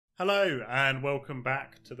Hello and welcome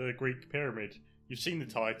back to the Greek pyramid. You've seen the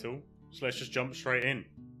title, so let's just jump straight in.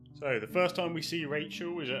 So the first time we see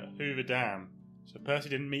Rachel is at Hoover Dam. So Percy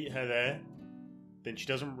didn't meet her there, then she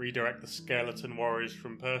doesn't redirect the skeleton warriors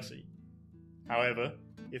from Percy. However,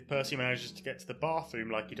 if Percy manages to get to the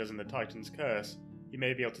bathroom like he does in the Titan's Curse, he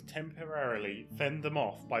may be able to temporarily fend them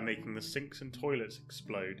off by making the sinks and toilets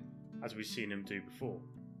explode, as we've seen him do before,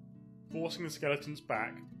 forcing the skeletons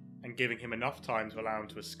back and giving him enough time to allow him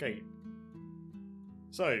to escape.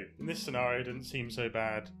 So, in this scenario it doesn't seem so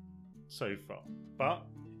bad so far, but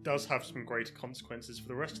it does have some greater consequences for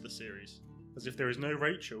the rest of the series, as if there is no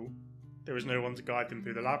Rachel, there is no one to guide them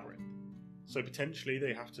through the labyrinth, so potentially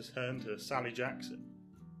they have to turn to Sally Jackson,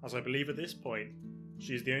 as I believe at this point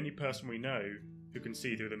she is the only person we know who can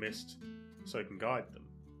see through the mist so can guide them.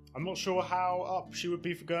 I'm not sure how up she would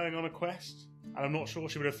be for going on a quest, and I'm not sure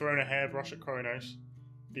she would have thrown a hairbrush at Kronos.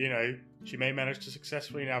 But, you know, she may manage to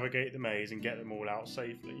successfully navigate the maze and get them all out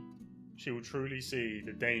safely. She will truly see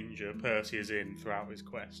the danger Percy is in throughout his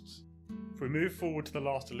quests. If we move forward to the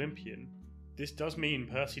last Olympian, this does mean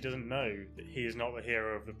Percy doesn't know that he is not the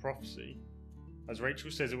hero of the prophecy. As Rachel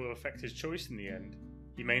says it will affect his choice in the end,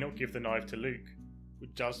 he may not give the knife to Luke,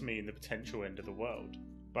 which does mean the potential end of the world.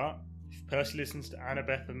 But if Percy listens to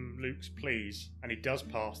Annabeth and Luke's pleas, and he does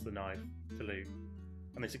pass the knife to Luke,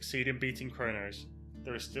 and they succeed in beating Kronos,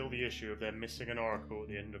 there is still the issue of them missing an oracle at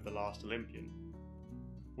the end of the last Olympian.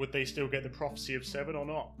 Would they still get the prophecy of 7 or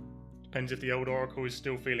not? Depends if the old oracle is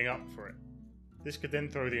still feeling up for it. This could then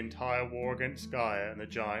throw the entire war against Gaia and the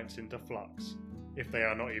giants into flux, if they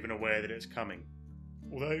are not even aware that it's coming.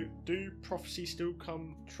 Although, do prophecies still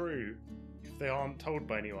come true if they aren't told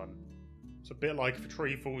by anyone? It's a bit like if a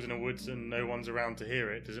tree falls in the woods and no one's around to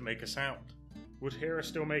hear it, does it make a sound? Would Hera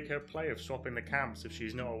still make her play of swapping the camps if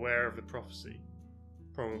she's not aware of the prophecy?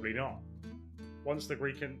 Probably not. Once the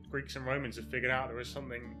Greeks and Romans have figured out there is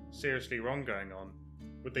something seriously wrong going on,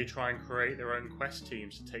 would they try and create their own quest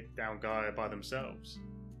teams to take down Gaia by themselves?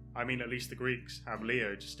 I mean, at least the Greeks have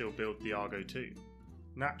Leo to still build the Argo too.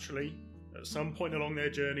 Naturally, at some point along their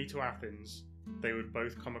journey to Athens, they would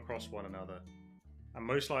both come across one another, and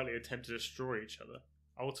most likely attempt to destroy each other,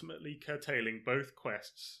 ultimately curtailing both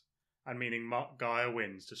quests, and meaning Gaia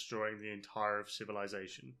wins, destroying the entire of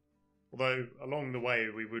civilization. Although, along the way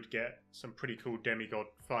we would get some pretty cool demigod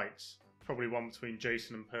fights, probably one between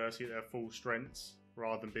Jason and Percy at their full strengths,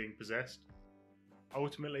 rather than being possessed.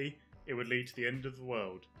 Ultimately, it would lead to the end of the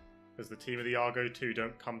world, as the team of the Argo 2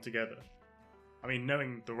 don't come together. I mean,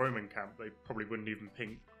 knowing the Roman camp, they probably wouldn't even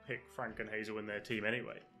pick Frank and Hazel in their team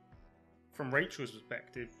anyway. From Rachel's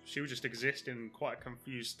perspective, she would just exist in quite a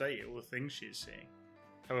confused state at all the things she is seeing.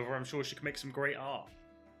 However, I'm sure she can make some great art.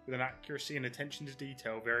 With an accuracy and attention to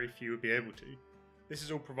detail very few would be able to. This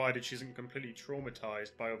is all provided she isn't completely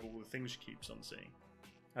traumatised by all the things she keeps on seeing.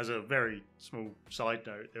 As a very small side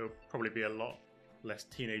note, there will probably be a lot less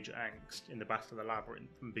teenage angst in the Battle of the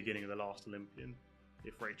Labyrinth from the beginning of the last Olympian,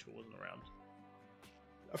 if Rachel wasn't around.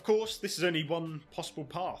 Of course, this is only one possible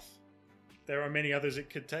path. There are many others it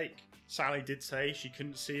could take. Sally did say she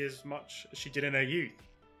couldn't see as much as she did in her youth,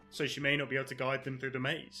 so she may not be able to guide them through the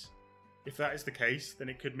maze. If that is the case, then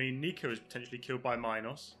it could mean Nico is potentially killed by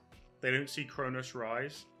Minos, they don't see Kronos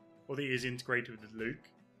rise, or that he is integrated with Luke.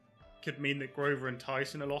 It could mean that Grover and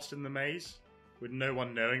Tyson are lost in the maze, with no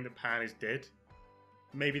one knowing that Pan is dead.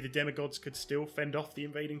 Maybe the demigods could still fend off the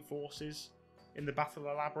invading forces in the Battle of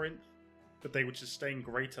the Labyrinth, but they would sustain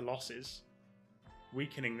greater losses,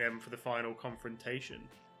 weakening them for the final confrontation,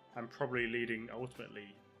 and probably leading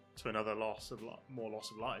ultimately to another more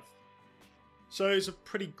loss of life. So it's a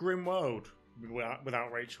pretty grim world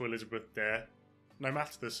without Rachel Elizabeth there, no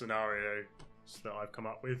matter the scenario that I've come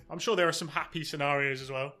up with. I'm sure there are some happy scenarios as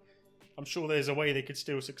well. I'm sure there's a way they could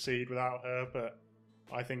still succeed without her, but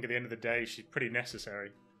I think at the end of the day she's pretty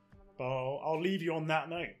necessary. But I'll leave you on that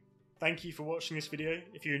note. Thank you for watching this video.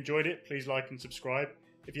 If you enjoyed it, please like and subscribe.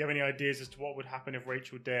 If you have any ideas as to what would happen if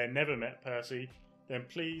Rachel Dare never met Percy, then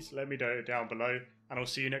please let me know down below, and I'll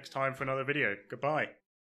see you next time for another video. Goodbye.